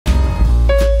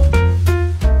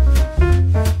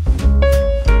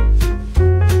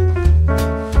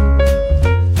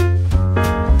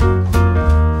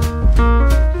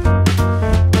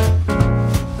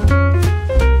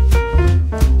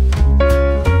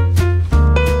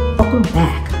Welcome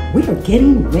back. We are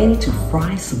getting ready to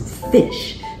fry some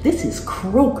fish. This is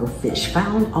croaker fish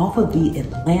found off of the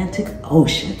Atlantic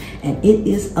Ocean, and it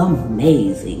is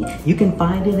amazing. You can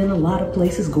find it in a lot of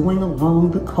places going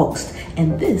along the coast,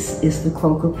 and this is the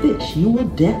croaker fish. You will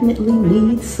definitely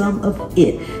need some of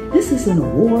it. This is an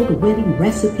award-winning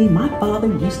recipe. My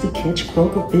father used to catch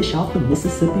croaker fish off the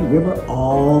Mississippi River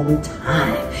all the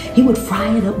time. He would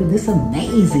fry it up in this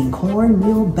amazing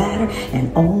cornmeal batter,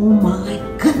 and oh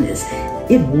my goodness,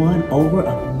 it won over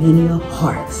many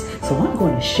hearts. So I'm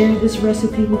going to share this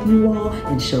recipe with you all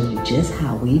and show you just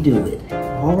how we do it.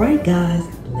 All right, guys,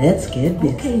 let's get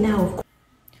busy. Okay, now, of course,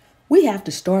 we have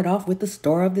to start off with the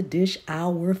star of the dish,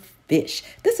 our fish.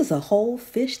 This is a whole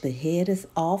fish. The head is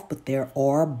off, but there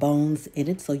are bones in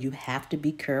it, so you have to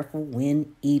be careful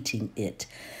when eating it.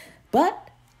 But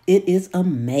it is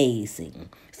amazing.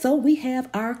 So we have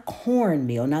our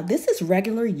cornmeal. Now, this is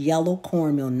regular yellow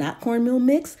cornmeal, not cornmeal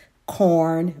mix.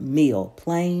 Cornmeal,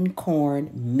 plain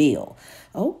cornmeal.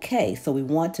 Okay, so we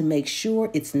want to make sure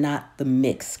it's not the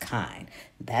mixed kind.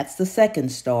 That's the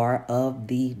second star of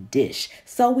the dish.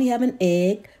 So we have an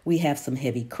egg, we have some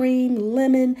heavy cream,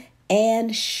 lemon,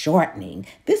 and shortening.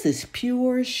 This is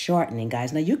pure shortening,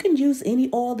 guys. Now, you can use any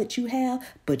oil that you have,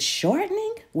 but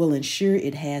shortening will ensure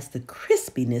it has the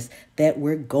crispiness that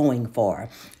we're going for.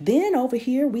 Then over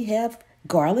here, we have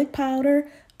garlic powder,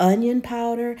 onion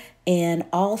powder, and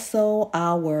also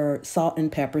our salt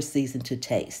and pepper seasoned to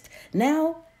taste.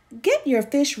 Now, get your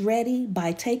fish ready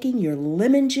by taking your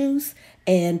lemon juice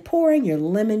and pouring your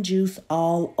lemon juice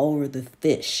all over the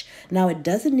fish. Now, it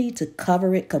doesn't need to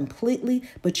cover it completely,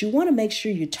 but you want to make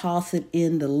sure you toss it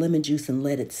in the lemon juice and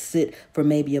let it sit for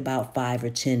maybe about 5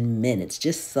 or 10 minutes,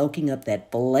 just soaking up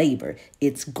that flavor.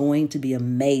 It's going to be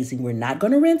amazing. We're not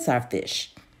going to rinse our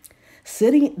fish.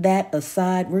 Setting that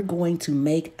aside, we're going to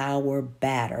make our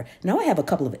batter. Now, I have a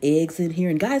couple of eggs in here,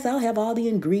 and guys, I'll have all the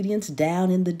ingredients down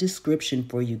in the description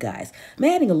for you guys. I'm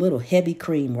adding a little heavy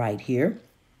cream right here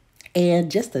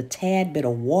and just a tad bit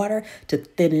of water to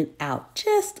thin it out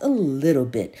just a little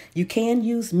bit. You can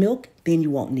use milk, then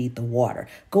you won't need the water.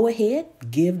 Go ahead,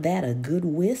 give that a good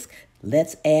whisk.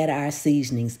 Let's add our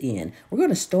seasonings in. We're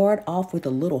going to start off with a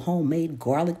little homemade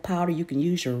garlic powder. You can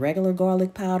use your regular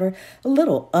garlic powder, a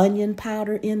little onion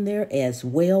powder in there as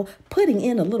well, putting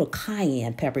in a little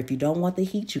cayenne pepper. If you don't want the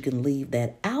heat, you can leave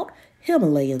that out.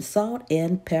 Himalayan salt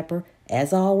and pepper,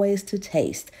 as always, to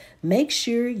taste. Make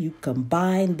sure you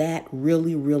combine that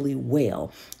really, really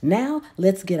well. Now,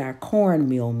 let's get our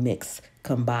cornmeal mix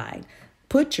combined.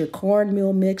 Put your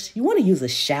cornmeal mix, you want to use a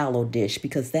shallow dish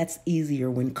because that's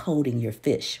easier when coating your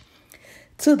fish.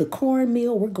 To the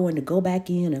cornmeal, we're going to go back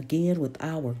in again with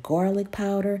our garlic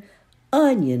powder,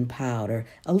 onion powder,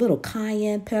 a little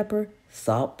cayenne pepper,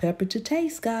 salt, pepper to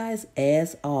taste, guys,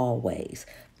 as always.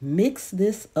 Mix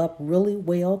this up really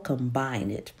well,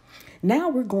 combine it. Now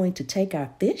we're going to take our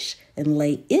fish and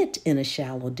lay it in a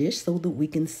shallow dish so that we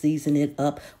can season it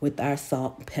up with our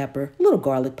salt, pepper, little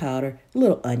garlic powder,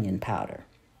 little onion powder.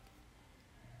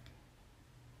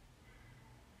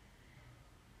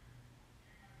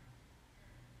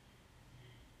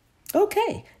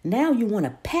 Okay, now you want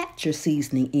to pat your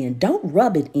seasoning in. Don't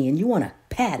rub it in. You want to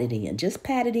pat it in. Just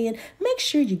pat it in. Make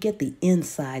sure you get the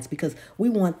insides because we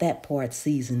want that part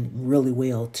seasoned really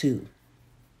well too.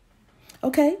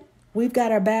 Okay. We've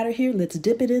got our batter here. Let's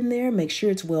dip it in there. Make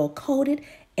sure it's well coated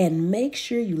and make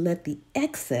sure you let the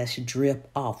excess drip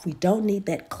off. We don't need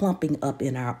that clumping up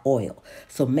in our oil.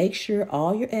 So make sure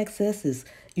all your excess is,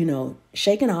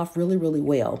 shaken off really, really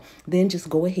well. Then just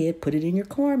go ahead, put it in your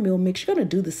cornmeal mix. You're going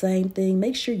to do the same thing.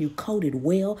 Make sure you coat it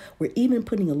well. We're even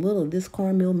putting a little of this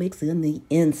cornmeal mix in the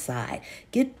inside.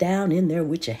 Get down in there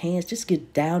with your hands. Just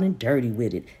get down and dirty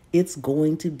with it. It's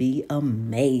going to be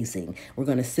amazing. We're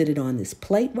going to sit it on this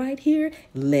plate right here,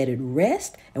 let it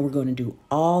rest, and we're going to do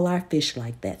all our fish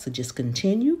like that. So just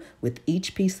continue with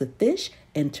each piece of fish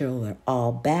until they're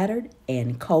all battered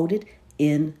and coated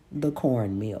in the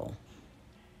cornmeal.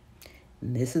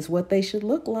 And this is what they should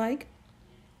look like.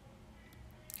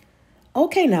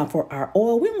 Okay, now for our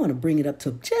oil, we want to bring it up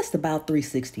to just about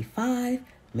 365.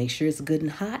 Make sure it's good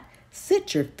and hot.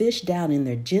 Sit your fish down in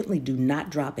there gently. Do not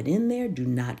drop it in there. Do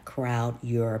not crowd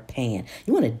your pan.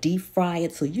 You want to deep fry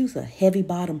it, so use a heavy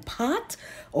bottom pot,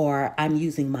 or I'm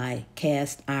using my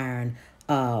cast iron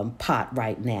pot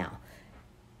right now.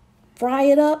 Fry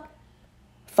it up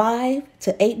 5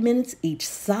 to 8 minutes each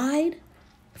side.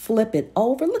 Flip it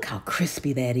over. Look how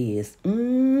crispy that is.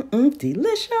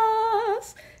 Delicious.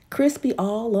 Crispy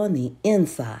all on the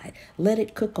inside. Let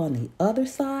it cook on the other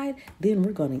side. Then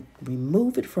we're going to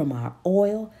remove it from our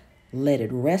oil. let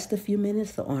it rest a few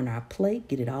minutes on our plate,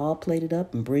 get it all plated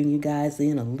up, and bring you guys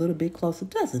in a little bit closer.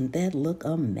 Doesn't that look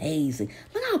amazing?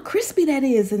 Look how crispy that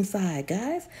is inside,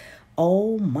 guys.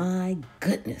 Oh my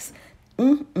goodness.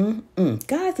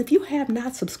 Guys, if you have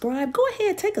not subscribed, go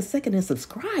ahead, take a second and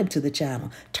subscribe to the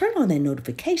channel. Turn on that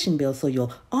notification bell so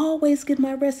you'll always get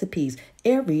my recipes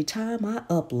every time I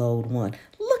upload one.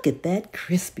 Look at that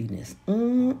crispiness.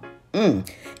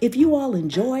 If you all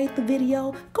enjoyed the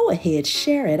video, go ahead,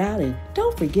 share it out, and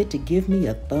don't forget to give me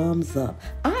a thumbs up.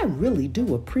 I really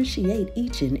do appreciate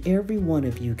each and every one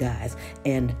of you guys,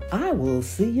 and I will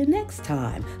see you next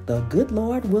time. The good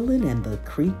Lord willing and the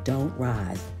creek don't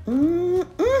rise.